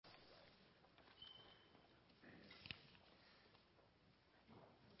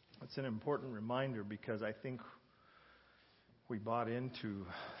It's an important reminder because I think we bought into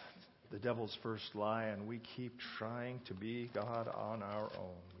the devil's first lie and we keep trying to be God on our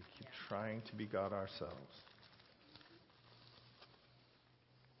own. We keep trying to be God ourselves.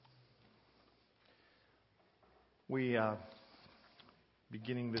 We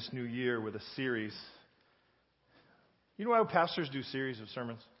beginning this new year with a series. You know why pastors do series of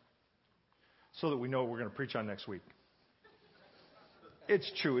sermons? So that we know what we're going to preach on next week. It's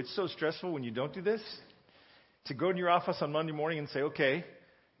true. It's so stressful when you don't do this. To go to your office on Monday morning and say, okay,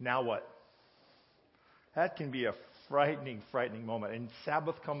 now what? That can be a frightening moment. And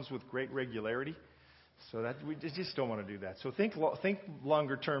Sabbath comes with great regularity. So that we just don't want to do that. So think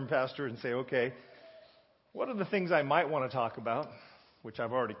longer term, Pastor, and say, okay, what are the things I might want to talk about, which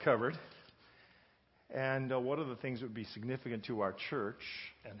I've already covered? And what are the things that would be significant to our church?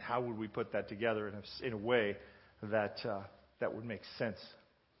 And how would we put that together in a way that would make sense?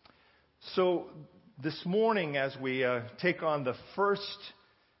 So this morning, as we take on the first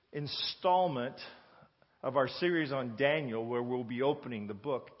installment of our series on Daniel, where we'll be opening the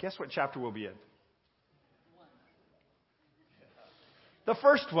book, guess what chapter we'll be in? The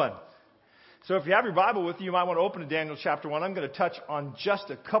first one. So if you have your Bible with you, you might want to open to Daniel chapter 1. I'm going to touch on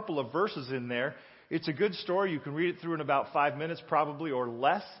just a couple of verses in there. It's a good story. You can read it through in about 5 minutes probably or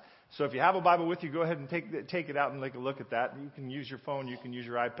less. So if you have a Bible with you, go ahead and take it out and take a look at that. You can use your phone, you can use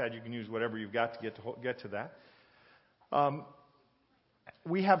your iPad, you can use whatever you've got to get to that.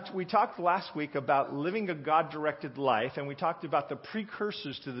 We talked last week about living a God-directed life, and we talked about the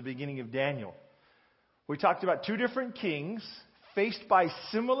precursors to the beginning of Daniel. We talked about two different kings faced by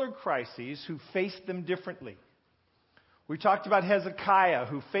similar crises who faced them differently. We talked about Hezekiah,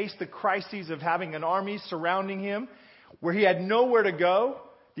 who faced the crises of having an army surrounding him, where he had nowhere to go.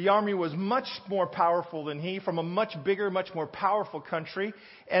 The army was much more powerful than he, from a much bigger, much more powerful country.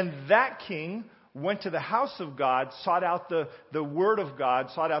 And that king went to the house of God, sought out the word of God,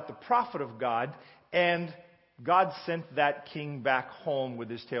 sought out the prophet of God, and God sent that king back home with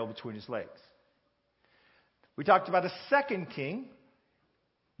his tail between his legs. We talked about a second king.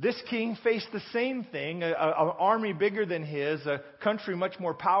 This king faced the same thing, an army bigger than his, a country much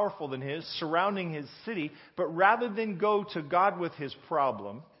more powerful than his, surrounding his city. But rather than go to God with his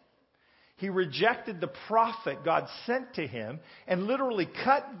problem, he rejected the prophet God sent to him and literally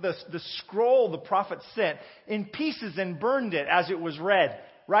cut the scroll the prophet sent in pieces and burned it as it was read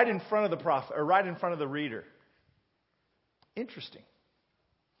right in front of the prophet, or right in front of the reader. Interesting.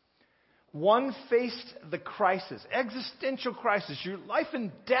 One faced the crisis, existential crisis, your life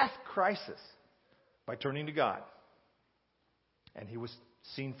and death crisis, by turning to God. And he was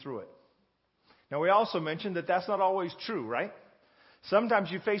seen through it. Now, we also mentioned that that's not always true, right?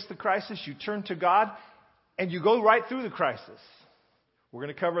 Sometimes you face the crisis, you turn to God, and you go right through the crisis. We're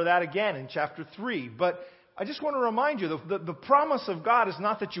going to cover that again in chapter 3. But I just want to remind you, the promise of God is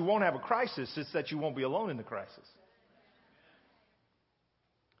not that you won't have a crisis, it's that you won't be alone in the crisis.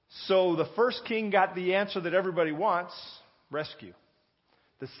 So the first king got the answer that everybody wants, rescue.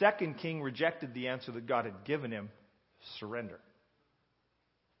 The second king rejected the answer that God had given him, surrender.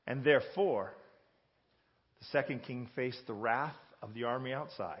 And therefore, the second king faced the wrath of the army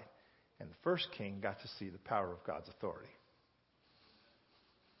outside, and the first king got to see the power of God's authority.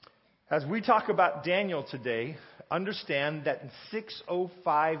 As we talk about Daniel today, understand that in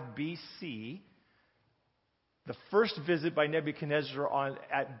 605 BC, the first visit by Nebuchadnezzar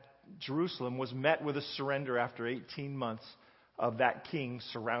at Jerusalem was met with a surrender after 18 months of that king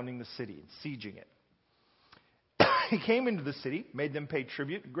surrounding the city and sieging it. He came into the city, made them pay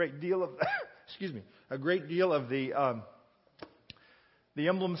tribute. A great deal of the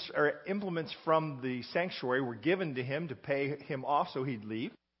emblems or implements from the sanctuary were given to him to pay him off so he'd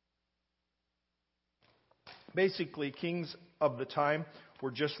leave. Basically, kings of the time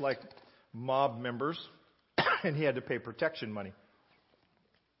were just like mob members. And he had to pay protection money.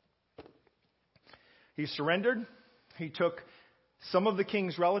 He surrendered. He took some of the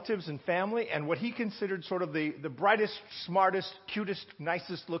king's relatives and family and what he considered sort of the brightest, smartest, cutest,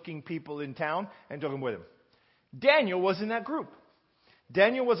 nicest looking people in town and took them with him. Daniel was in that group.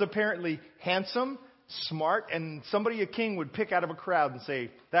 Daniel was apparently handsome, smart, and somebody a king would pick out of a crowd and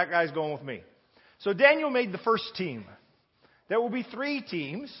say, that guy's going with me. So Daniel made the first team. There will be 3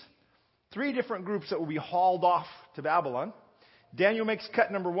 teams. 3 different groups that will be hauled off to Babylon. Daniel makes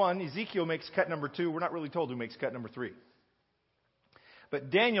cut number 1. Ezekiel makes cut number 2. We're not really told who makes cut number 3. But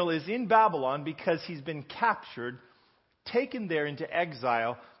Daniel is in Babylon because he's been captured, taken there into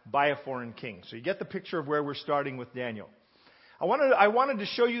exile by a foreign king. So you get the picture of where we're starting with Daniel. I wanted to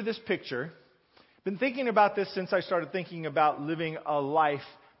show you this picture. Been thinking about this since I started thinking about living a life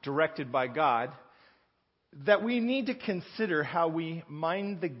directed by God, that we need to consider how we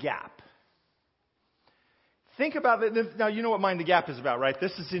mind the gap. Think about it. Now, you know what Mind the Gap is about, right?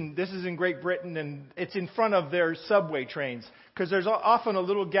 This is in Great Britain, and it's in front of their subway trains, because there's often a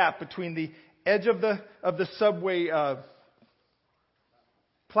little gap between the edge of the subway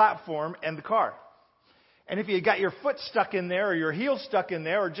platform and the car. And if you got your foot stuck in there or your heel stuck in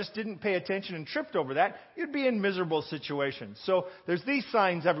there or just didn't pay attention and tripped over that, you'd be in miserable situations. So there's these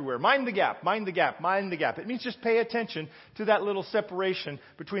signs everywhere. Mind the gap, mind the gap, mind the gap. It means just pay attention to that little separation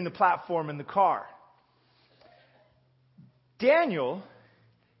between the platform and the car. Daniel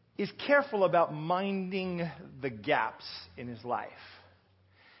is careful about minding the gaps in his life.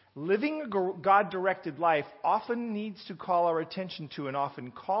 Living a God-directed life often needs to call our attention to, and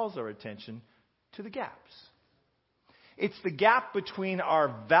often calls our attention to, the gaps. It's the gap between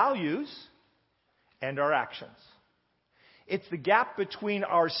our values and our actions. It's the gap between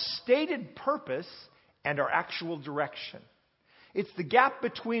our stated purpose and our actual direction. It's the gap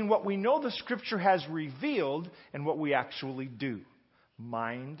between what we know the Scripture has revealed and what we actually do.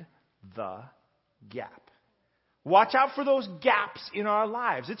 Mind the gap. Watch out for those gaps in our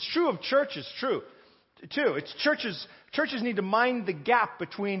lives. It's true of churches, too. It's churches need to mind the gap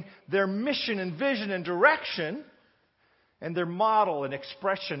between their mission and vision and direction and their model and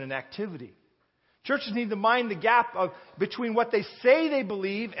expression and activity. Churches need to mind the gap between what they say they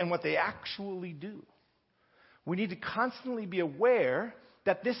believe and what they actually do. We need to constantly be aware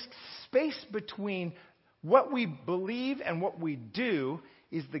that this space between what we believe and what we do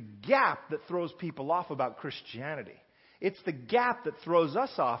is the gap that throws people off about Christianity. It's the gap that throws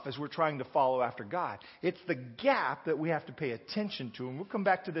us off as we're trying to follow after God. It's the gap that we have to pay attention to. And we'll come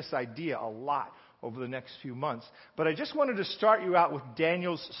back to this idea a lot over the next few months. But I just wanted to start you out with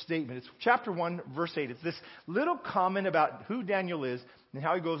Daniel's statement. It's chapter 1, verse 8. It's this little comment about who Daniel is and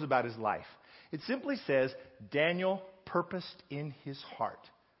how he goes about his life. It simply says, Daniel purposed in his heart.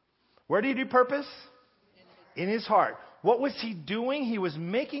 Where did he purpose? In his heart. What was he doing? He was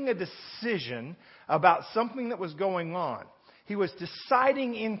making a decision about something that was going on. He was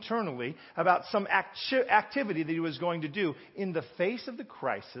deciding internally about some activity that he was going to do in the face of the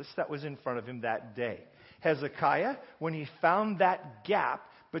crisis that was in front of him that day. Hezekiah, when he found that gap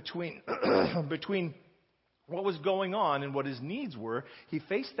between what was going on and what his needs were, he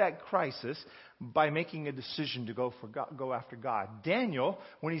faced that crisis by making a decision to go after God. Daniel,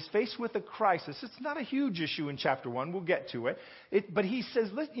 when he's faced with a crisis, it's not a huge issue in chapter 1. We'll get to it. But he says,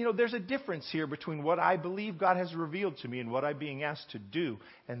 there's a difference here between what I believe God has revealed to me and what I'm being asked to do.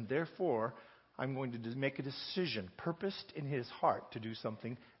 And therefore, I'm going to make a decision, purposed in his heart, to do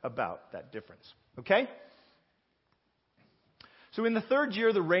something about that difference. Okay? So in the 3rd year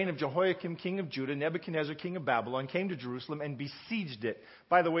of the reign of Jehoiakim, king of Judah, Nebuchadnezzar, king of Babylon, came to Jerusalem and besieged it.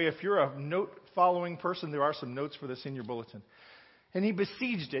 By the way, if you're a note-following person, there are some notes for this in your bulletin. And he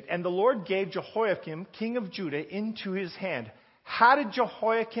besieged it, and the Lord gave Jehoiakim, king of Judah, into his hand. How did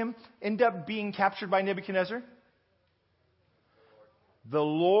Jehoiakim end up being captured by Nebuchadnezzar? The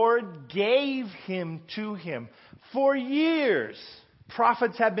Lord gave him to him. For years,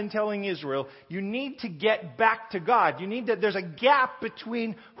 prophets have been telling Israel, you need to get back to God. There's a gap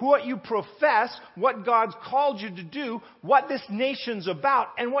between what you profess, what God's called you to do, what this nation's about,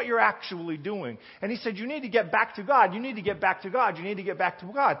 and what you're actually doing. And he said, you need to get back to God. You need to get back to God. You need to get back to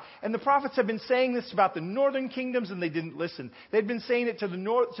God. And the prophets have been saying this about the northern kingdoms, and they didn't listen. They'd been saying it to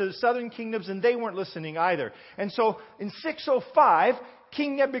the southern kingdoms, and they weren't listening either. And so in 605,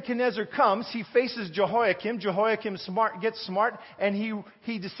 King Nebuchadnezzar comes, he faces Jehoiakim. Jehoiakim gets smart, and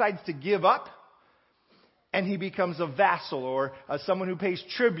he decides to give up, and he becomes a vassal or someone who pays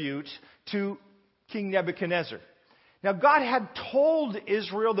tribute to King Nebuchadnezzar. Now, God had told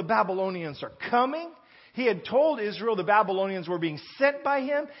Israel the Babylonians are coming. He had told Israel the Babylonians were being sent by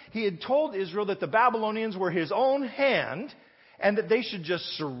him. He had told Israel that the Babylonians were his own hand and that they should just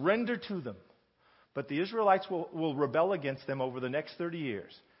surrender to them. But the Israelites will rebel against them over the next 30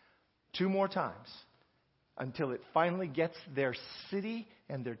 years, 2 more times, until it finally gets their city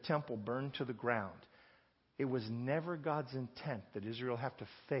and their temple burned to the ground. It was never God's intent that Israel have to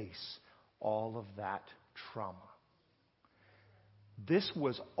face all of that trauma. This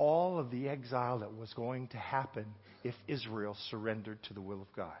was all of the exile that was going to happen if Israel surrendered to the will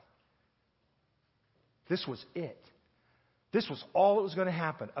of God. This was it. This was all that was going to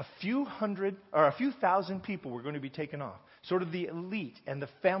happen. A few thousand people were going to be taken off. Sort of the elite and the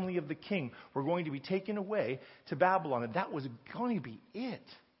family of the king were going to be taken away to Babylon. And that was going to be it.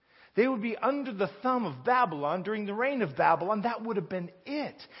 They would be under the thumb of Babylon during the reign of Babylon. That would have been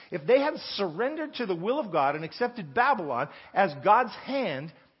it. If they had surrendered to the will of God and accepted Babylon as God's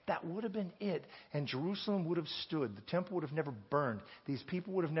hand, that would have been it. And Jerusalem would have stood. The temple would have never burned. These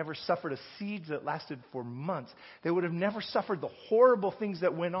people would have never suffered a siege that lasted for months. They would have never suffered the horrible things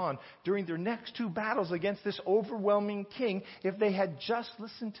that went on during their next 2 battles against this overwhelming king if they had just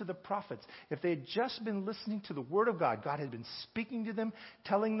listened to the prophets. If they had just been listening to the Word of God. God had been speaking to them,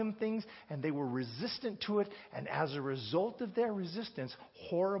 telling them things, and they were resistant to it. And as a result of their resistance,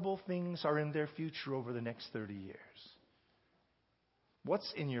 horrible things are in their future over the next 30 years.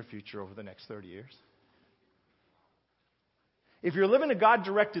 What's in your future over the next 30 years? If you're living a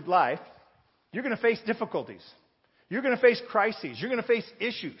God-directed life, you're going to face difficulties. You're going to face crises. You're going to face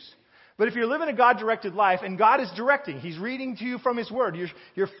issues. But if you're living a God-directed life and God is directing, He's reading to you from His Word,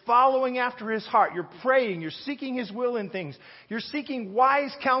 you're following after His heart, you're praying, you're seeking His will in things, you're seeking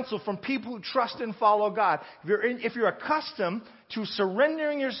wise counsel from people who trust and follow God. If you're accustomed to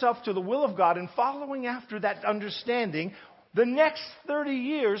surrendering yourself to the will of God and following after that understanding, the next 30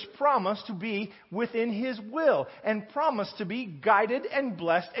 years promise to be within His will and promise to be guided and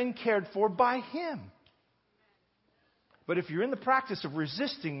blessed and cared for by Him. But if you're in the practice of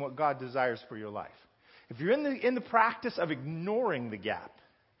resisting what God desires for your life, if you're in the practice of ignoring the gap,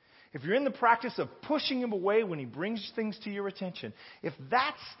 if you're in the practice of pushing Him away when He brings things to your attention, if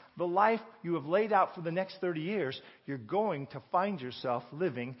that's the life you have laid out for the next 30 years, you're going to find yourself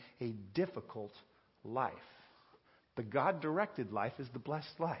living a difficult life. The God-directed life is the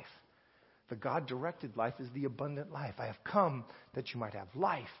blessed life. The God-directed life is the abundant life. I have come that you might have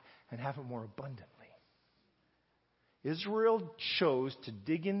life and have it more abundantly. Israel chose to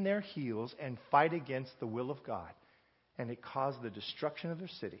dig in their heels and fight against the will of God. And it caused the destruction of their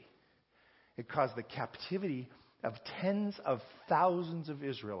city. It caused the captivity of tens of thousands of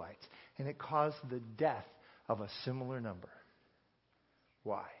Israelites. And it caused the death of a similar number.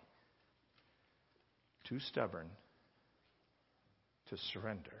 Why? Too stubborn to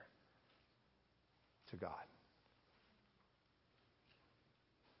surrender to God.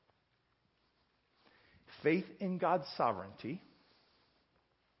 Faith in God's sovereignty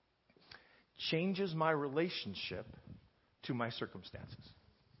changes my relationship to my circumstances.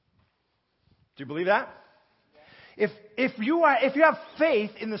 Do you believe that? If you have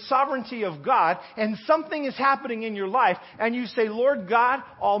faith in the sovereignty of God and something is happening in your life and you say, Lord God,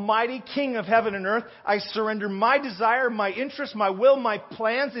 Almighty, King of heaven and earth, I surrender my desire, my interest, my will, my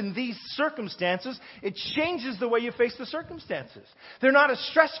plans in these circumstances, it changes the way you face the circumstances. They're not as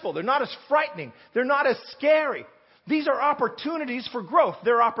stressful. They're not as frightening. They're not as scary. These are opportunities for growth.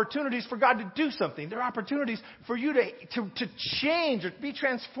 They're opportunities for God to do something. They're opportunities for you to change or be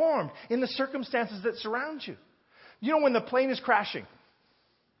transformed in the circumstances that surround you. You know when the plane is crashing?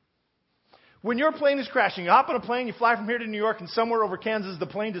 When your plane is crashing, you hop on a plane, you fly from here to New York, and somewhere over Kansas, the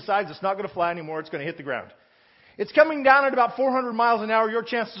plane decides it's not going to fly anymore, it's going to hit the ground. It's coming down at about 400 miles an hour. Your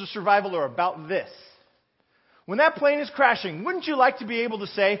chances of survival are about this. When that plane is crashing, wouldn't you like to be able to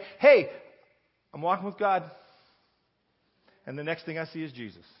say, hey, I'm walking with God, and the next thing I see is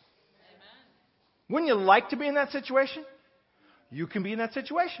Jesus? Amen. Wouldn't you like to be in that situation? You can be in that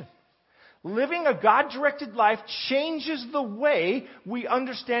situation. Living a God-directed life changes the way we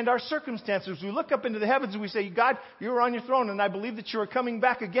understand our circumstances. We look up into the heavens and we say, God, you're on your throne and I believe that you are coming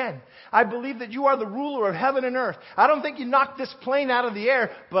back again. I believe that you are the ruler of heaven and earth. I don't think you knocked this plane out of the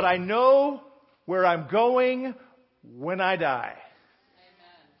air, but I know where I'm going when I die.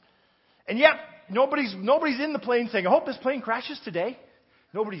 Amen. And yet, nobody's in the plane saying, I hope this plane crashes today.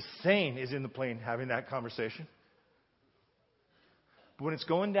 Nobody sane is in the plane having that conversation. But when it's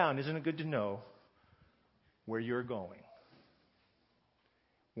going down, isn't it good to know where you're going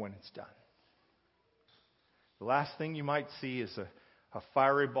when it's done? The last thing you might see is a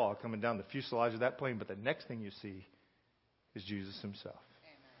fiery ball coming down the fuselage of that plane, but the next thing you see is Jesus Himself.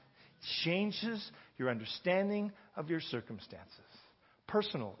 Amen. It changes your understanding of your circumstances.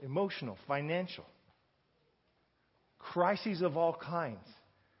 Personal, emotional, financial. Crises of all kinds.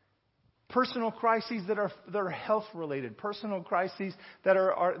 Personal crises that are health related. Personal crises that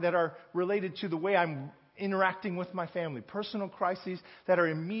are related to the way I'm interacting with my family. Personal crises that are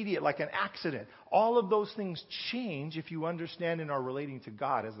immediate, like an accident. All of those things change if you understand and are relating to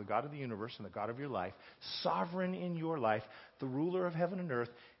God as the God of the universe and the God of your life, sovereign in your life, the ruler of heaven and earth,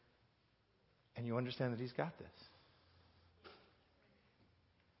 and you understand that He's got this.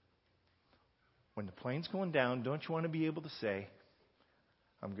 When the plane's going down, don't you want to be able to say,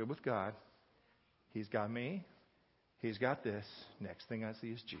 I'm good with God. He's got me. He's got this. Next thing I see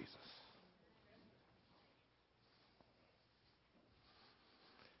is Jesus.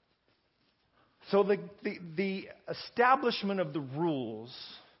 So the establishment of the rules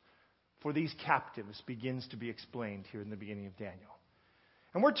for these captives begins to be explained here in the beginning of Daniel.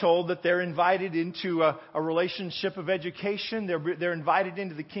 And we're told that they're invited into a relationship of education. They're invited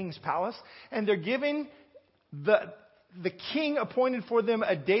into the king's palace. And they're giving the king appointed for them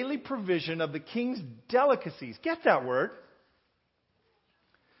a daily provision of the king's delicacies. Get that word.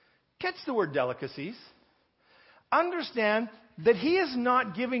 Catch the word delicacies. Understand that he is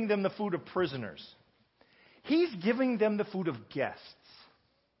not giving them the food of prisoners. He's giving them the food of guests.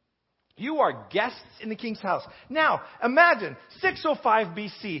 You are guests in the king's house. Now, imagine, 605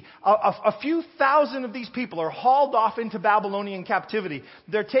 BC, a few thousand of these people are hauled off into Babylonian captivity.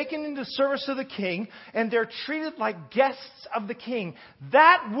 They're taken into service of the king, and they're treated like guests of the king.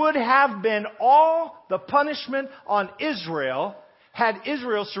 That would have been all the punishment on Israel had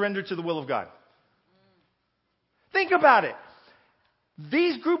Israel surrendered to the will of God. Think about it.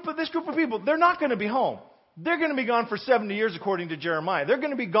 This group of people, they're not going to be home. They're going to be gone for 70 years, according to Jeremiah. They're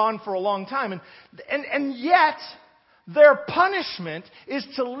going to be gone for a long time. And yet, their punishment is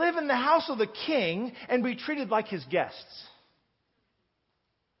to live in the house of the king and be treated like his guests.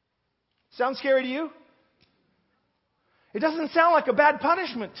 Sound scary to you? It doesn't sound like a bad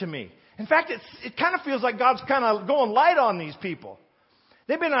punishment to me. In fact, it kind of feels like God's kind of going light on these people.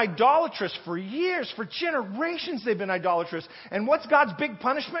 They've been idolatrous for years, for generations they've been idolatrous. And what's God's big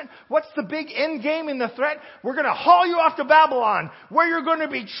punishment? What's the big end game in the threat? We're going to haul you off to Babylon, where you're going to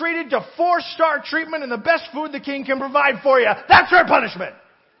be treated to 4-star treatment and the best food the king can provide for you. That's your punishment.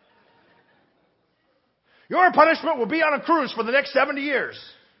 Your punishment will be on a cruise for the next 70 years.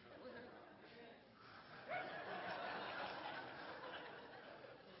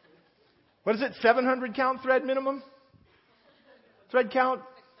 What is it? 700 count thread minimum? Thread count?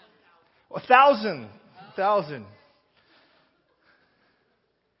 1,000. 1,000.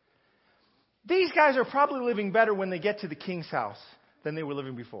 These guys are probably living better when they get to the king's house than they were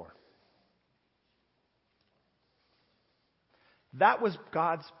living before. That was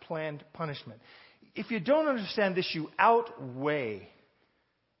God's planned punishment. If you don't understand this, you outweigh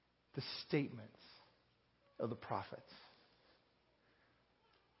the statements of the prophets.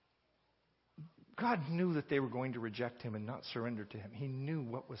 God knew that they were going to reject him and not surrender to him. He knew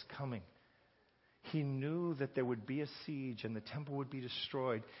what was coming. He knew that there would be a siege and the temple would be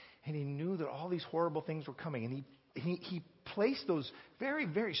destroyed. And he knew that all these horrible things were coming. And he placed those very,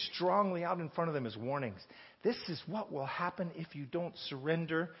 very strongly out in front of them as warnings. This is what will happen if you don't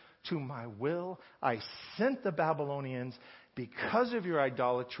surrender to my will. I sent the Babylonians because of your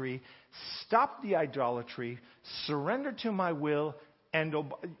idolatry. Stop the idolatry. Surrender to my will. And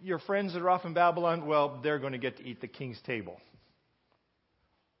your friends that are off in Babylon, well, they're going to get to eat the king's table.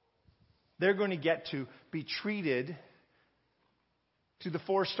 They're going to get to be treated to the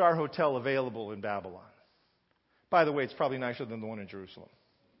 4-star hotel available in Babylon. By the way, it's probably nicer than the one in Jerusalem.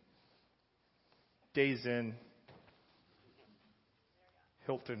 Days Inn,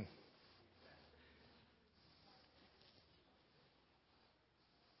 Hilton.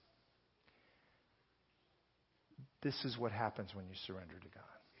 This is what happens when you surrender to God.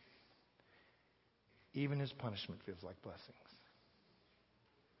 Even his punishment feels like blessings.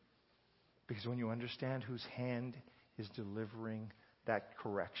 Because when you understand whose hand is delivering that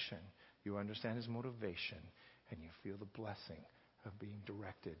correction, you understand his motivation, and you feel the blessing of being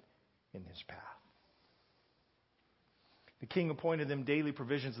directed in his path. The king appointed them daily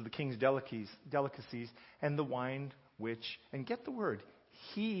provisions of the king's delicacies and the wine which, and get the word,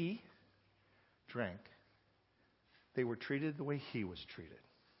 he drank. They were treated the way he was treated.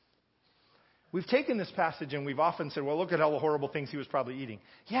 We've taken this passage and we've often said, well, look at all the horrible things he was probably eating.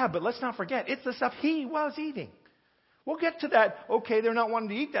 Yeah, but let's not forget, it's the stuff he was eating. We'll get to that. Okay, they're not wanting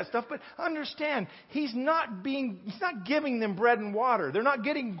to eat that stuff, but understand, he's not giving them bread and water. They're not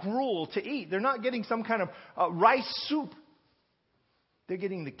getting gruel to eat. They're not getting some kind of rice soup. They're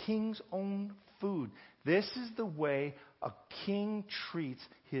getting the king's own food. This is the way a king treats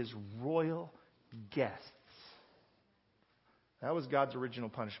his royal guests. That was God's original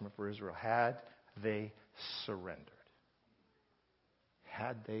punishment for Israel, had they surrendered.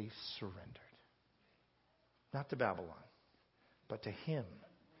 Had they surrendered. Not to Babylon, but to him.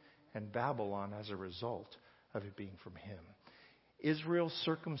 And Babylon as a result of it being from him. Israel's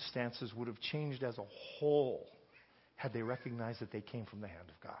circumstances would have changed as a whole had they recognized that they came from the hand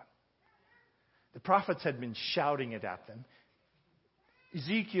of God. The prophets had been shouting it at them.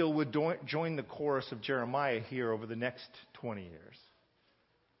 Ezekiel would join the chorus of Jeremiah here over the next 20 years.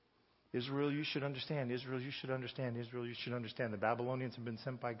 Israel, you should understand. Israel, you should understand. Israel, you should understand. The Babylonians have been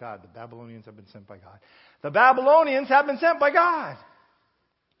sent by God. The Babylonians have been sent by God. The Babylonians have been sent by God.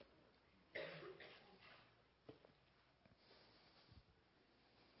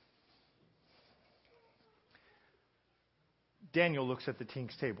 Daniel looks at the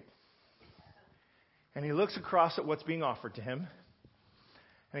king's table. And he looks across at what's being offered to him.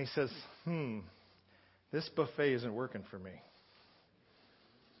 And he says, this buffet isn't working for me.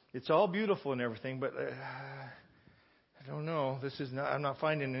 It's all beautiful and everything, but I don't know. I'm not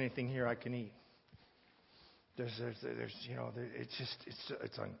finding anything here I can eat. It's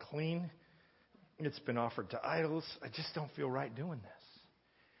unclean. It's been offered to idols. I just don't feel right doing this.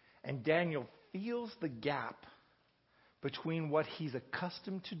 And Daniel feels the gap between what he's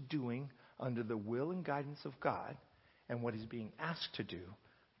accustomed to doing under the will and guidance of God and what he's being asked to do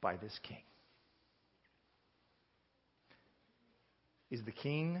by this king. Is the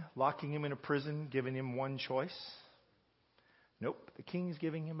king locking him in a prison, giving him one choice? Nope. The king is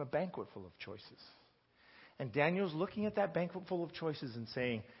giving him a banquet full of choices. And Daniel's looking at that banquet full of choices and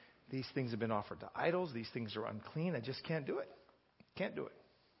saying, these things have been offered to idols. These things are unclean. I just can't do it. Can't do it.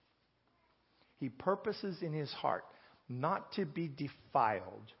 He purposes in his heart not to be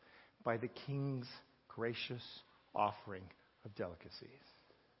defiled by the king's gracious offering of delicacies.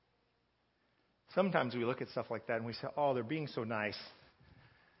 Sometimes we look at stuff like that and we say, oh, they're being so nice.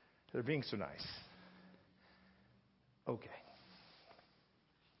 They're being so nice. Okay.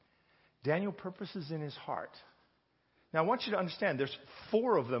 Daniel purposes in his heart. Now, I want you to understand, there's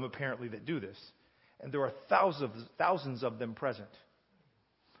 4 of them apparently that do this. And there are thousands of them present.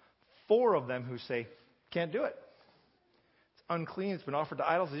 4 of them who say, can't do it. It's unclean. It's been offered to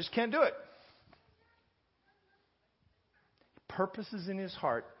idols. They just can't do it. He purposes in his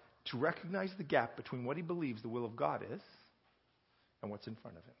heart to recognize the gap between what he believes the will of God is and what's in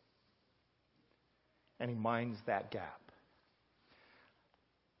front of him. And he minds that gap.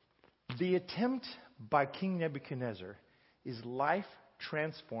 The attempt by King Nebuchadnezzar is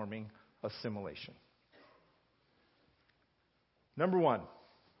life-transforming assimilation. Number 1,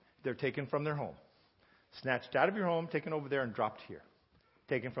 they're taken from their home. Snatched out of your home, taken over there and dropped here.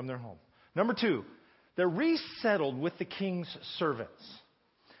 Taken from their home. Number 2, they're resettled with the king's servants.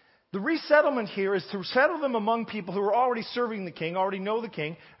 The resettlement here is to settle them among people who are already serving the king, already know the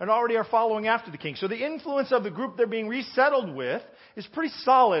king, and already are following after the king. So the influence of the group they're being resettled with is pretty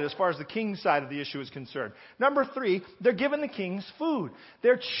solid as far as the king's side of the issue is concerned. Number 3, they're given the king's food.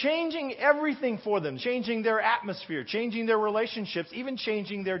 They're changing everything for them, changing their atmosphere, changing their relationships, even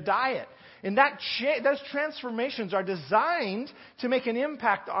changing their diet. And those transformations are designed to make an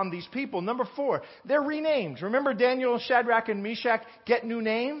impact on these people. Number 4, they're renamed. Remember Daniel, Shadrach, and Meshach get new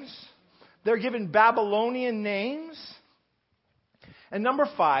names? They're given Babylonian names. And number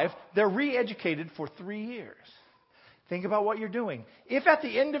 5, they're re-educated for 3 years. Think about what you're doing. If at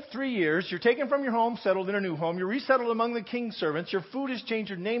the end of 3 years, you're taken from your home, settled in a new home, you're resettled among the king's servants, your food has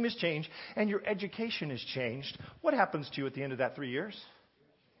changed, your name has changed, and your education has changed, what happens to you at the end of that 3 years?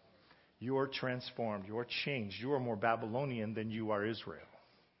 You're transformed. You're changed. You are more Babylonian than you are Israel.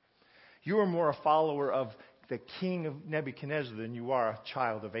 You are more a follower of the king of Nebuchadnezzar than you are a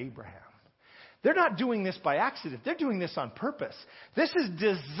child of Abraham. They're not doing this by accident. They're doing this on purpose. This is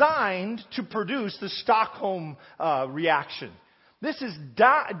designed to produce the Stockholm reaction. This is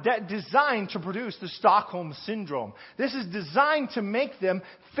designed to produce the Stockholm Syndrome. This is designed to make them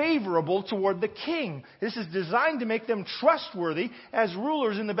favorable toward the king. This is designed to make them trustworthy as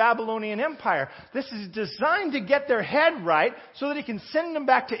rulers in the Babylonian Empire. This is designed to get their head right so that he can send them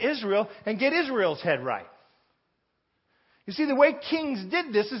back to Israel and get Israel's head right. You see, the way kings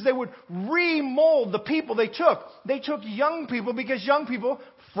did this is they would remold the people they took. They took young people because young people,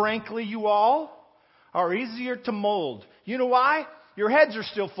 frankly, you all, are easier to mold. You know why? Your heads are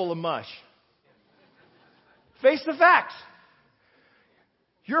still full of mush. Face the facts.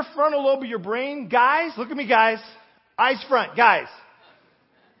 Your frontal lobe of your brain, guys, look at me guys, eyes front, guys.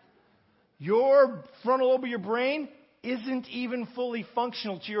 Your frontal lobe of your brain isn't even fully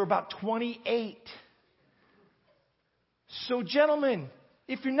functional till you're about 28. So gentlemen,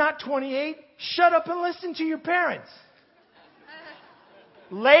 if you're not 28, shut up and listen to your parents.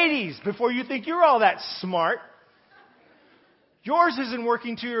 Ladies, before you think you're all that smart, yours isn't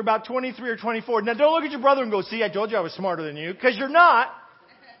working till you're about 23 or 24. Now don't look at your brother and go, see, I told you I was smarter than you, because you're not.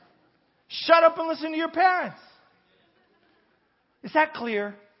 Shut up and listen to your parents. Is that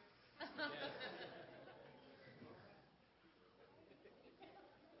clear?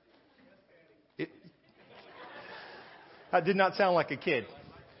 That did not sound like a kid.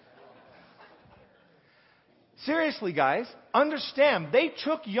 Seriously, guys, understand, they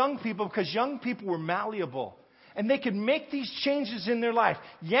took young people because young people were malleable. And they could make these changes in their life.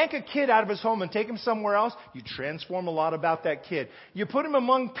 Yank a kid out of his home and take him somewhere else, you transform a lot about that kid. You put him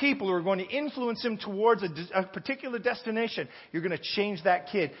among people who are going to influence him towards a particular destination, you're going to change that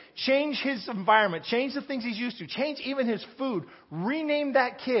kid. Change his environment. Change the things he's used to. Change even his food. Rename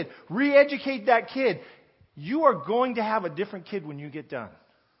that kid. Re-educate that kid. You are going to have a different kid when you get done.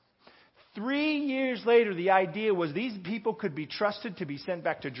 3 years later, the idea was these people could be trusted to be sent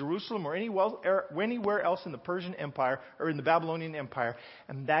back to Jerusalem or anywhere else in the Persian Empire or in the Babylonian Empire.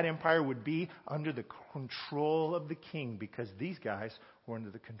 And that empire would be under the control of the king because these guys were under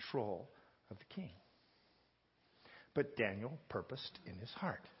the control of the king. But Daniel purposed in his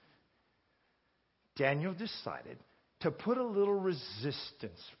heart. Daniel decided to put a little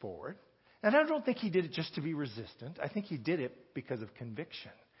resistance forward. And I don't think he did it just to be resistant. I think he did it because of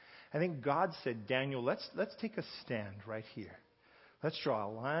conviction. I think God said, Daniel, let's take a stand right here. Let's draw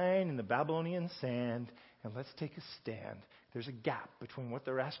a line in the Babylonian sand, and let's take a stand. There's a gap between what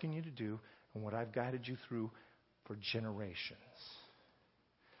they're asking you to do and what I've guided you through for generations.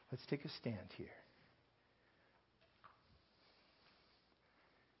 Let's take a stand here.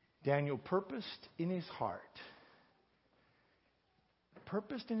 Daniel purposed in his heart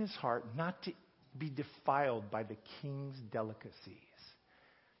not to be defiled by the king's delicacies.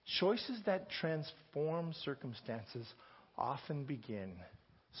 Choices that transform circumstances often begin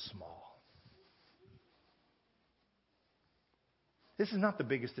small. This is not the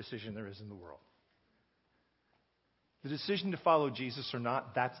biggest decision there is in the world. The decision to follow Jesus or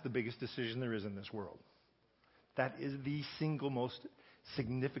not, that's the biggest decision there is in this world. That is the single most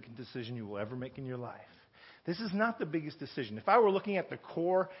significant decision you will ever make in your life. This is not the biggest decision. If I were looking at the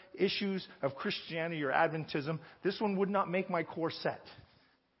core issues of Christianity or Adventism, this one would not make my core set.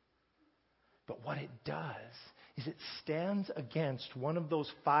 But what it does is it stands against one of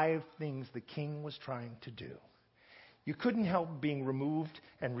those 5 things the king was trying to do. You couldn't help being removed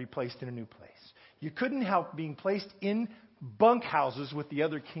and replaced in a new place. You couldn't help being placed in bunkhouses with the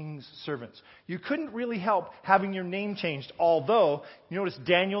other king's servants. You couldn't really help having your name changed, although, you notice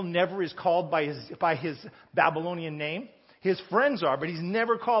Daniel never is called by his Babylonian name. His friends are, but he's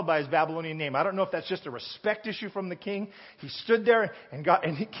never called by his Babylonian name. I don't know if that's just a respect issue from the king. He stood there and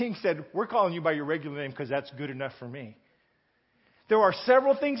the king said, we're calling you by your regular name because that's good enough for me. There are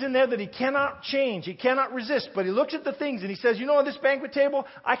several things in there that he cannot change. He cannot resist. But he looks at the things and he says, on this banquet table,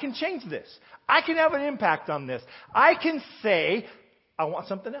 I can change this. I can have an impact on this. I can say, I want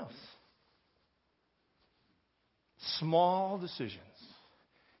something else. Small decisions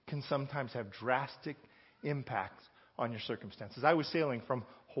can sometimes have drastic impacts on your circumstances. I was sailing from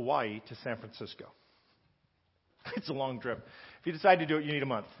Hawaii to San Francisco. It's a long trip. If you decide to do it, you need a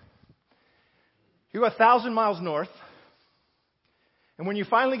month. You go 1,000 miles north. And when you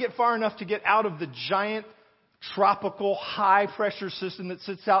finally get far enough to get out of the giant tropical high-pressure system that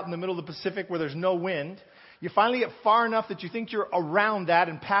sits out in the middle of the Pacific where there's no wind, you finally get far enough that you think you're around that,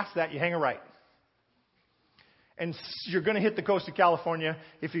 and past that, you hang a right. And you're going to hit the coast of California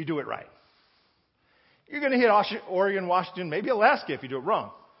if you do it right. You're going to hit Oregon, Washington, maybe Alaska if you do it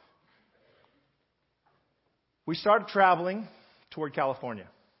wrong. We started traveling toward California.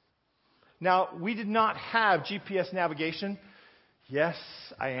 Now, we did not have GPS navigation. Yes,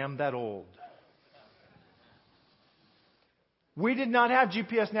 I am that old. We did not have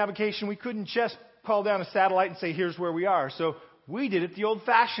GPS navigation. We couldn't just call down a satellite and say, here's where we are. So we did it the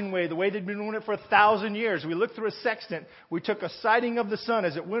old-fashioned way, the way they'd been doing it for 1,000 years. We looked through a sextant. We took a sighting of the sun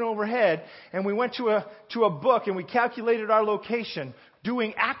as it went overhead, and we went to a book, and we calculated our location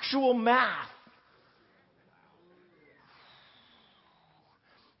doing actual math.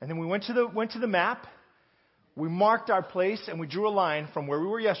 And then we went to the map. We marked our place, and we drew a line from where we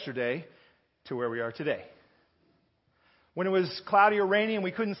were yesterday to where we are today. When it was cloudy or rainy and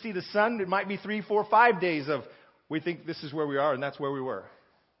we couldn't see the sun, it might be 3, 4, 5 days of, we think this is where we are, and that's where we were.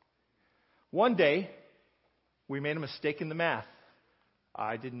 One day, we made a mistake in the math.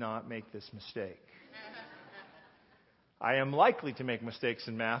 I did not make this mistake. I am likely to make mistakes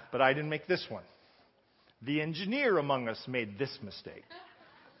in math, but I didn't make this one. The engineer among us made this mistake.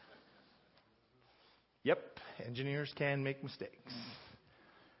 Yep, engineers can make mistakes.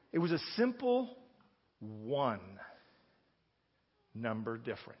 It was a simple 1 number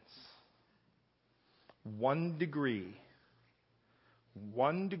difference. 1 degree.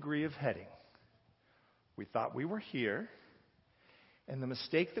 1 degree of heading. We thought we were here, and the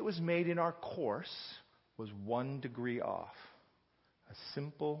mistake that was made in our course was 1 degree off. A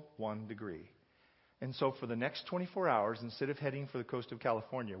simple 1 degree. And so for the next 24 hours, instead of heading for the coast of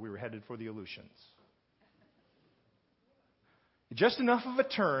California, we were headed for the Aleutians. Just enough of a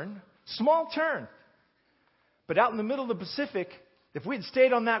turn, small turn. But out in the middle of the Pacific, if we had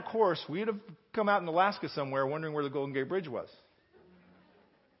stayed on that course, we'd have come out in Alaska somewhere wondering where the Golden Gate Bridge was.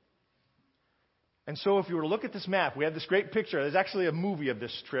 And so if you were to look at this map, we have this great picture. There's actually a movie of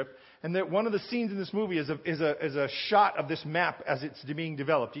this trip. And that one of the scenes in this movie is a shot of this map as it's being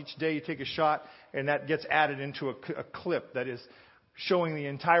developed. Each day you take a shot, and that gets added into a clip that is showing the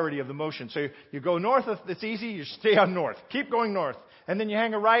entirety of the motion. So you go north, it's easy, you stay on north. Keep going north. And then you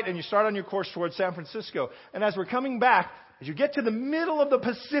hang a right, and you start on your course towards San Francisco. And as we're coming back, as you get to the middle of the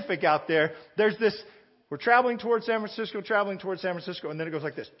Pacific out there, there's this, we're traveling towards San Francisco, and then it goes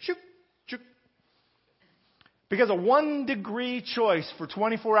like this. Choop, choop. Because a 1 degree choice for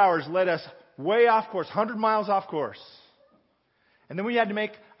 24 hours led us way off course, 100 miles off course. And then we had to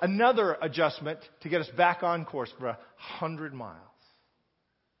make another adjustment to get us back on course for 100 miles.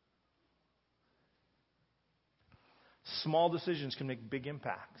 Small decisions can make big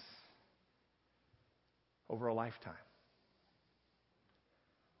impacts over a lifetime.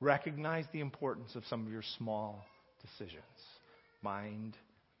 Recognize the importance of some of your small decisions. Mind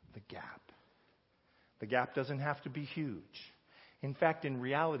the gap. The gap doesn't have to be huge. In fact, in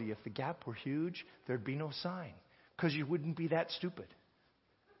reality, if the gap were huge, there'd be no sign, because you wouldn't be that stupid.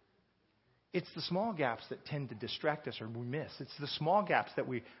 It's the small gaps that tend to distract us or we miss. It's the small gaps that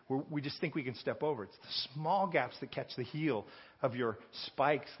we just think we can step over. It's the small gaps that catch the heel of your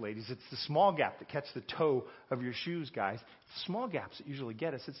spikes, ladies. It's the small gap that catch the toe of your shoes, guys. It's the small gaps that usually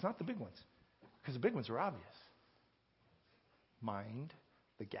get us. It's not the big ones, because the big ones are obvious. Mind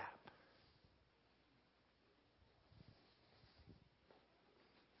the gap.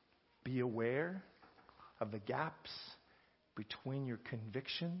 Be aware of the gaps between your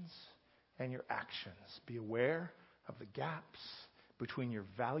convictions and your actions. Be aware of the gaps between your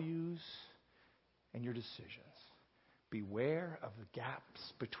values and your decisions. Beware of the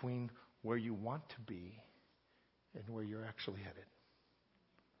gaps between where you want to be and where you're actually headed.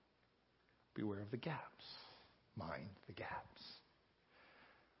 Beware of the gaps. Mind the gaps.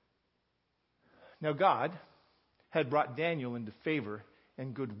 Now, God had brought Daniel into favor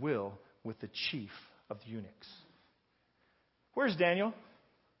and goodwill with the chief of the eunuchs. Where's Daniel?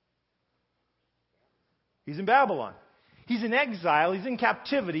 He's in Babylon. He's in exile. He's in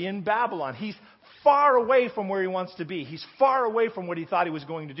captivity in Babylon. He's far away from where he wants to be. He's far away from what he thought he was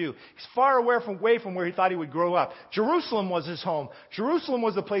going to do. He's far away from where he thought he would grow up. Jerusalem was his home. Jerusalem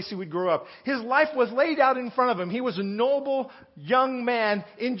was the place he would grow up. His life was laid out in front of him. He was a noble young man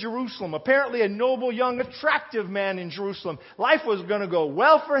in Jerusalem. Apparently a noble, young, attractive man in Jerusalem. Life was going to go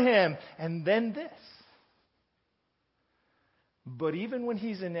well for him. And then this. But even when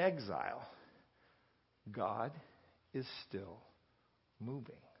he's in exile, God is still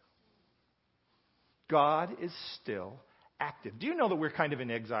moving. God is still active. Do you know that we're kind of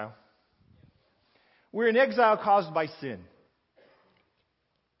in exile? We're in exile caused by sin.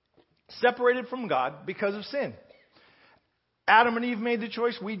 Separated from God because of sin. Adam and Eve made the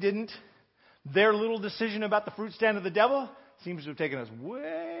choice. We didn't. Their little decision about the fruit stand of the devil seems to have taken us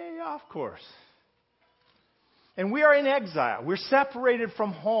way off course. And we are in exile. We're separated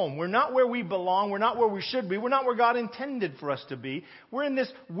from home. We're not where we belong. We're not where we should be. We're not where God intended for us to be. We're in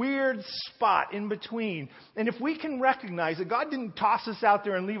this weird spot in between. And if we can recognize that God didn't toss us out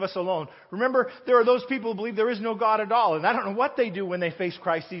there and leave us alone. Remember, there are those people who believe there is no God at all. And I don't know what they do when they face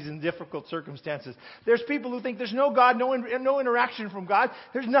crises and difficult circumstances. There's people who think there's no God, no interaction from God.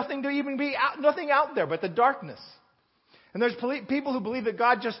 There's nothing to even be out, nothing out there but the darkness. And there's people who believe that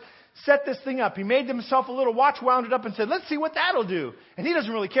God just set this thing up. He made himself a little watch, wound it up, and said, let's see what that'll do. And he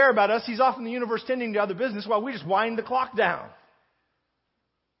doesn't really care about us. He's off in the universe tending to other business while we just wind the clock down.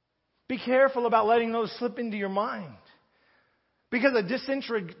 Be careful about letting those slip into your mind. Because a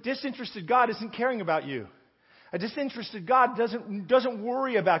disinterested God isn't caring about you. A disinterested God doesn't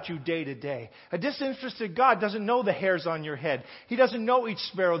worry about you day to day. A disinterested God doesn't know the hairs on your head. He doesn't know each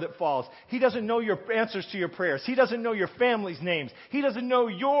sparrow that falls. He doesn't know your answers to your prayers. He doesn't know your family's names. He doesn't know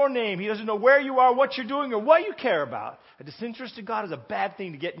your name. He doesn't know where you are, what you're doing, or what you care about. A disinterested God is a bad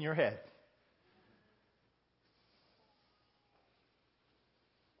thing to get in your head.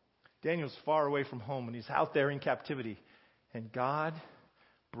 Daniel's far away from home and he's out there in captivity. And God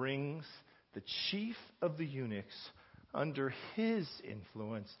brings the chief of the eunuchs under his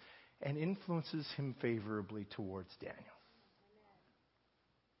influence and influences him favorably towards Daniel.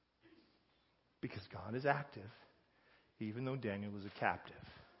 Because God is active, even though Daniel is a captive.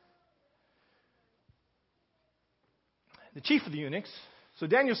 The chief of the eunuchs, so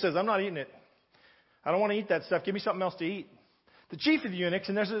Daniel says, I'm not eating it. I don't want to eat that stuff. Give me something else to eat. The chief of the eunuchs,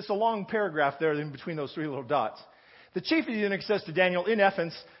 and there's a long paragraph there in between those three little dots. The chief of the eunuchs says to Daniel, in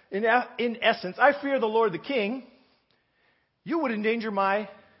essence, in essence, I fear the Lord the King, you would endanger my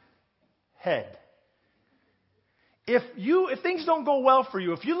head. If things don't go well for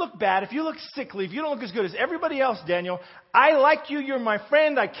you, if you look bad, if you look sickly, if you don't look as good as everybody else, Daniel, I like you, you're my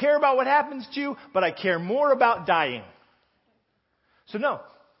friend, I care about what happens to you, but I care more about dying. So no.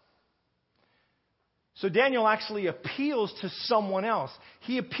 So Daniel actually appeals to someone else.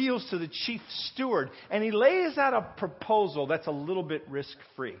 He appeals to the chief steward, and he lays out a proposal that's a little bit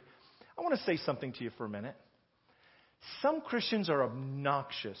risk-free. I want to say something to you for a minute. Some Christians are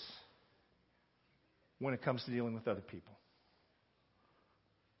obnoxious when it comes to dealing with other people.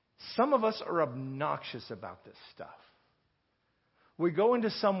 Some of us are obnoxious about this stuff. We go into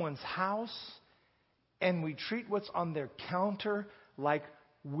someone's house and we treat what's on their counter like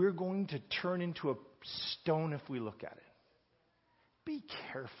we're going to turn into a stone if we look at it. Be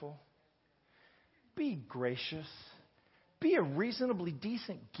careful. Be gracious. Be a reasonably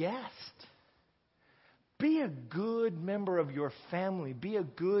decent guest. Be a good member of your family. Be a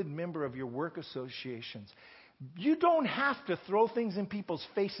good member of your work associations. You don't have to throw things in people's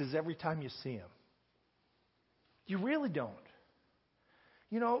faces every time you see them. You really don't.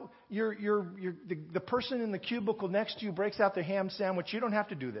 You know, the person in the cubicle next to you breaks out their ham sandwich. You don't have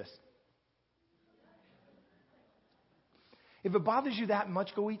to do this. If it bothers you that much,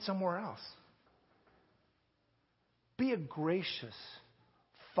 go eat somewhere else. Be a gracious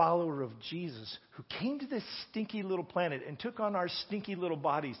follower of Jesus who came to this stinky little planet and took on our stinky little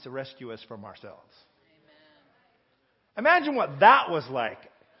bodies to rescue us from ourselves. Amen. Imagine what that was like.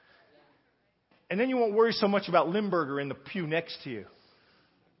 And then you won't worry so much about Limburger in the pew next to you.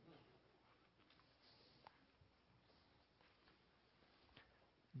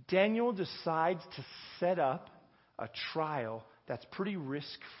 Daniel decides to set up a trial that's pretty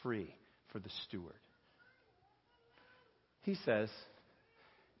risk-free for the steward. He says,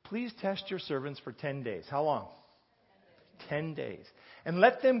 please test your servants for 10 days. How long? 10 days. And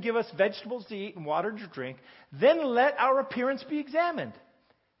let them give us vegetables to eat and water to drink. Then let our appearance be examined.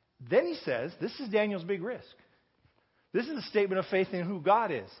 Then he says, this is Daniel's big risk. This is a statement of faith in who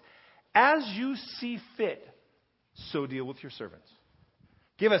God is. As you see fit, so deal with your servants.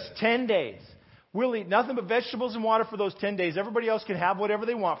 Give us 10 days. We'll eat nothing but vegetables and water for those 10 days. Everybody else can have whatever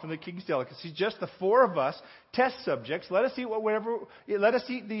they want from the king's delicacies. Just the four of us, test subjects. Let us eat let us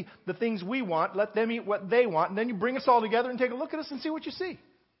eat the things we want. Let them eat what they want. And then you bring us all together and take a look at us and see what you see.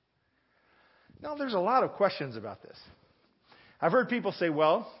 Now, there's a lot of questions about this. I've heard people say,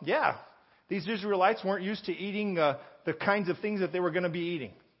 well, yeah, these Israelites weren't used to eating the kinds of things that they were going to be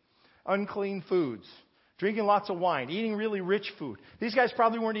eating. Unclean foods. Drinking lots of wine, eating really rich food. These guys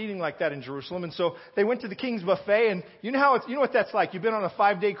probably weren't eating like that in Jerusalem, and so they went to the king's buffet. And you know what that's like. You've been on a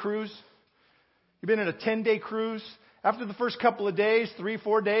 5-day cruise. You've been on a 10-day cruise. After the first couple of days,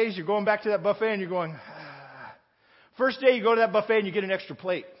 3-4 days, you're going back to that buffet and you're going. First day you go to that buffet and you get an extra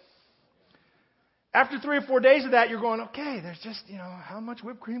plate. After 3 or 4 days of that, you're going, okay, there's just how much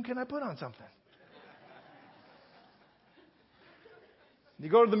whipped cream can I put on something? You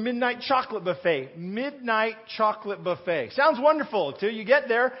go to the midnight chocolate buffet. Midnight chocolate buffet. Sounds wonderful until you get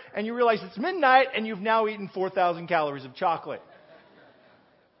there and you realize it's midnight and you've now eaten 4,000 calories of chocolate.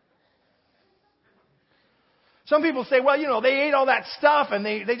 Some people say, well, they ate all that stuff and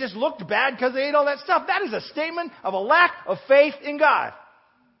they just looked bad because they ate all that stuff. That is a statement of a lack of faith in God.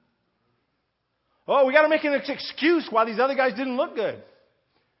 Oh, we got to make an excuse why these other guys didn't look good.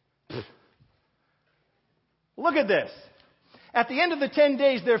 Look at this. At the end of the 10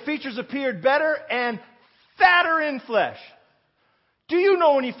 days, their features appeared better and fatter in flesh. Do you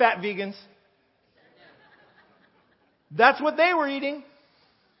know any fat vegans? That's what they were eating.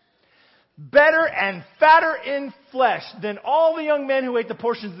 Better and fatter in flesh than all the young men who ate the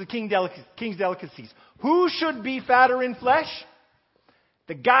portions of the king's delicacies. Who should be fatter in flesh?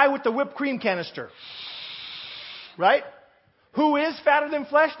 The guy with the whipped cream canister. Right? Who is fatter than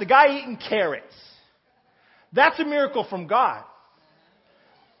flesh? The guy eating carrots. That's a miracle from God.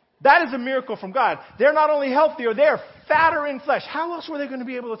 That is a miracle from God. They're not only healthier, they're fatter in flesh. How else were they going to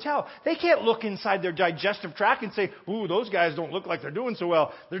be able to tell? They can't look inside their digestive tract and say, ooh, those guys don't look like they're doing so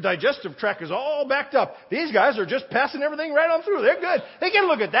well. Their digestive tract is all backed up. These guys are just passing everything right on through. They're good. They can't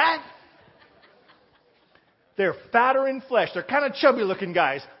look at that. They're fatter in flesh. They're kind of chubby looking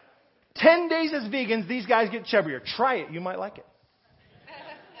guys. 10 days as vegans, these guys get chubbier. Try it. You might like it.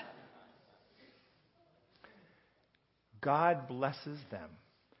 God blesses them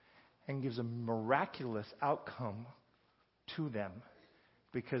and gives a miraculous outcome to them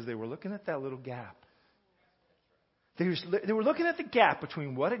because they were looking at that little gap. They were looking at the gap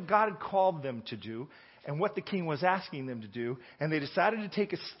between what God had called them to do and what the king was asking them to do, and they decided to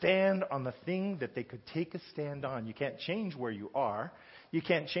take a stand on the thing that they could take a stand on. You can't change where you are. You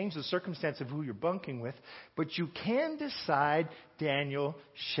can't change the circumstance of who you're bunking with, but you can decide, Daniel,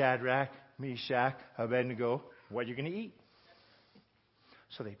 Shadrach, Meshach, Abednego, what you're going to eat.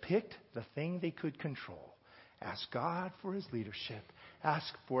 So they picked the thing they could control. Asked God for his leadership.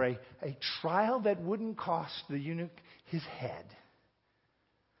 Asked for a trial that wouldn't cost the eunuch his head.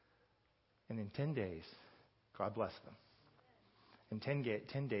 And in 10 days, God blessed them. In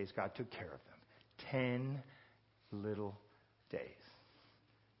 10 days, God took care of them. 10 little days.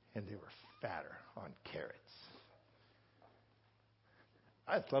 And they were fatter on carrots.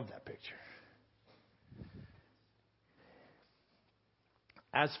 I just love that picture.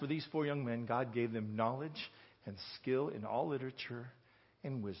 As for these 4 young men, God gave them knowledge and skill in all literature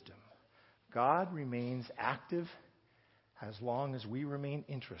and wisdom. God remains active as long as we remain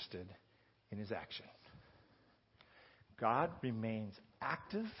interested in his action. God remains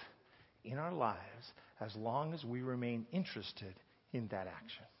active in our lives as long as we remain interested in that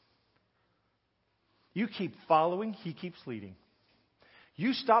action. You keep following, he keeps leading.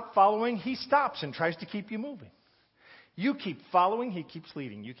 You stop following, he stops and tries to keep you moving. You keep following, he keeps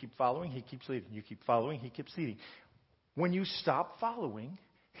leading. You keep following, he keeps leading. You keep following, he keeps leading. When you stop following,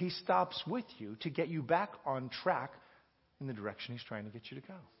 he stops with you to get you back on track in the direction he's trying to get you to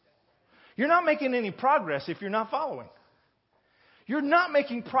go. You're not making any progress if you're not following. You're not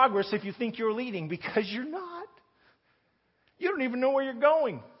making progress if you think you're leading, because you're not. You don't even know where you're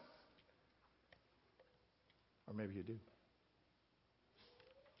going. Or maybe you do.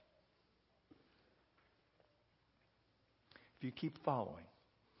 If you keep following,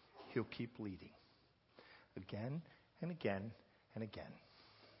 he'll keep leading. Again and again and again.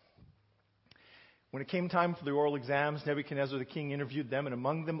 When it came time for the oral exams, Nebuchadnezzar the king interviewed them, and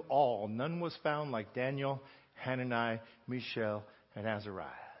among them all, none was found like Daniel, Hananiah, Mishael, and Azariah.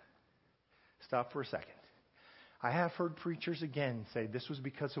 Stop for a second. I have heard preachers again say this was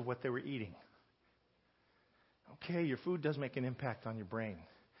because of what they were eating. Okay, your food does make an impact on your brain.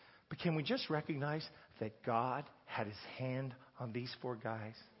 But can we just recognize that God had his hand on these 4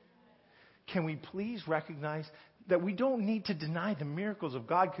 guys? Can we please recognize that we don't need to deny the miracles of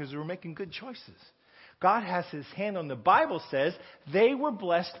God because we're making good choices? God has his hand on. The Bible says they were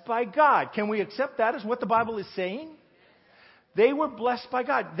blessed by God. Can we accept that as what the Bible is saying? They were blessed by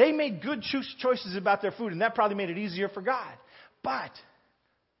God. They made good choices about their food, and that probably made it easier for God. But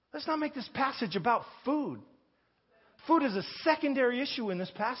let's not make this passage about food. Food is a secondary issue in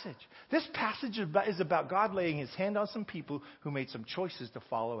this passage. This passage is about God laying his hand on some people who made some choices to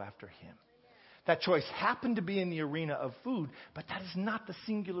follow after him. That choice happened to be in the arena of food, but that is not the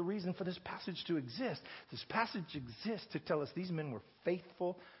singular reason for this passage to exist. This passage exists to tell us these men were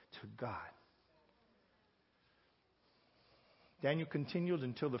faithful to God. Daniel continued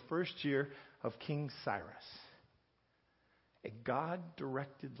until the first year of King Cyrus. A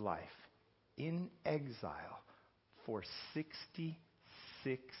God-directed life in exile for 66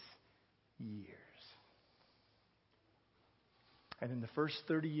 years. And in the first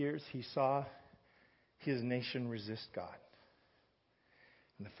 30 years, he saw his nation resist God.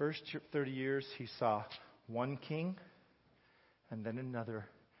 In the first 30 years, he saw one king and then another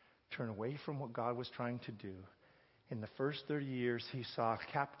turn away from what God was trying to do. In the first 30 years, he saw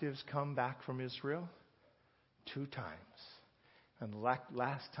captives come back from Israel 2 times. And the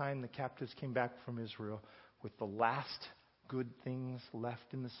last time the captives came back from Israel with the last good things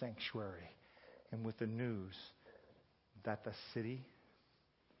left in the sanctuary, and with the news that the city,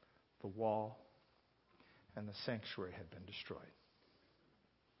 the wall, and the sanctuary had been destroyed.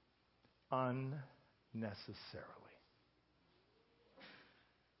 Unnecessarily.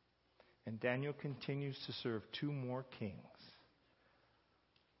 And Daniel continues to serve 2 more kings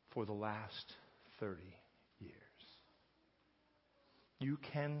for the last 30 years. You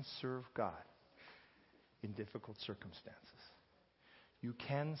can serve God in difficult circumstances. You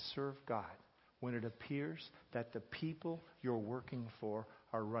can serve God when it appears that the people you're working for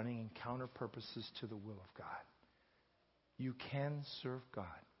are running in counter purposes to the will of God. You can serve God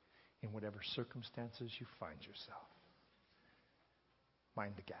in whatever circumstances you find yourself.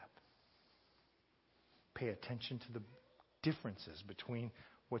 Mind the gap. Pay attention to the differences between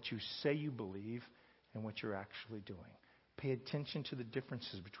what you say you believe and what you're actually doing. Pay attention to the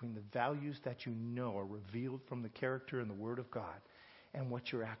differences between the values that you know are revealed from the character and the Word of God and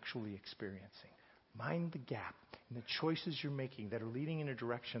what you're actually experiencing. Mind the gap in the choices you're making that are leading in a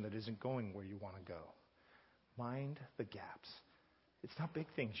direction that isn't going where you want to go. Mind the gaps. It's not big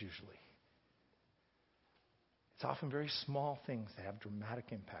things usually. It's often very small things that have dramatic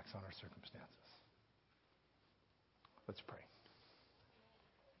impacts on our circumstances. Let's pray.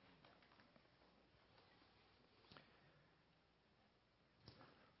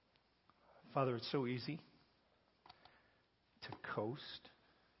 Father, it's so easy to coast.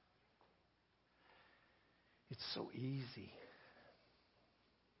 It's so easy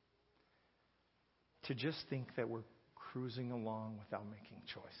to just think that we're cruising along without making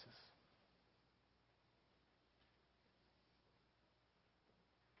choices.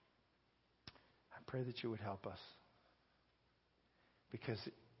 I pray that you would help us, because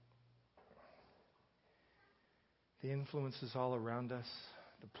the influences all around us,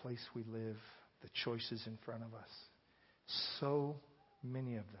 the place we live, the choices in front of us, so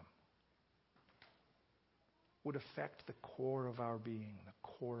many of them would affect the core of our being, the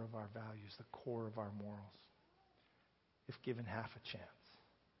core of our values, the core of our morals, if given half a chance.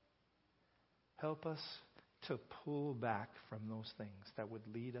 Help us to pull back from those things that would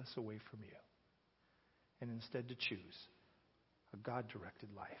lead us away from you, and instead to choose a God-directed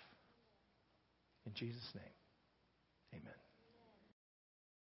life. In Jesus' name, amen.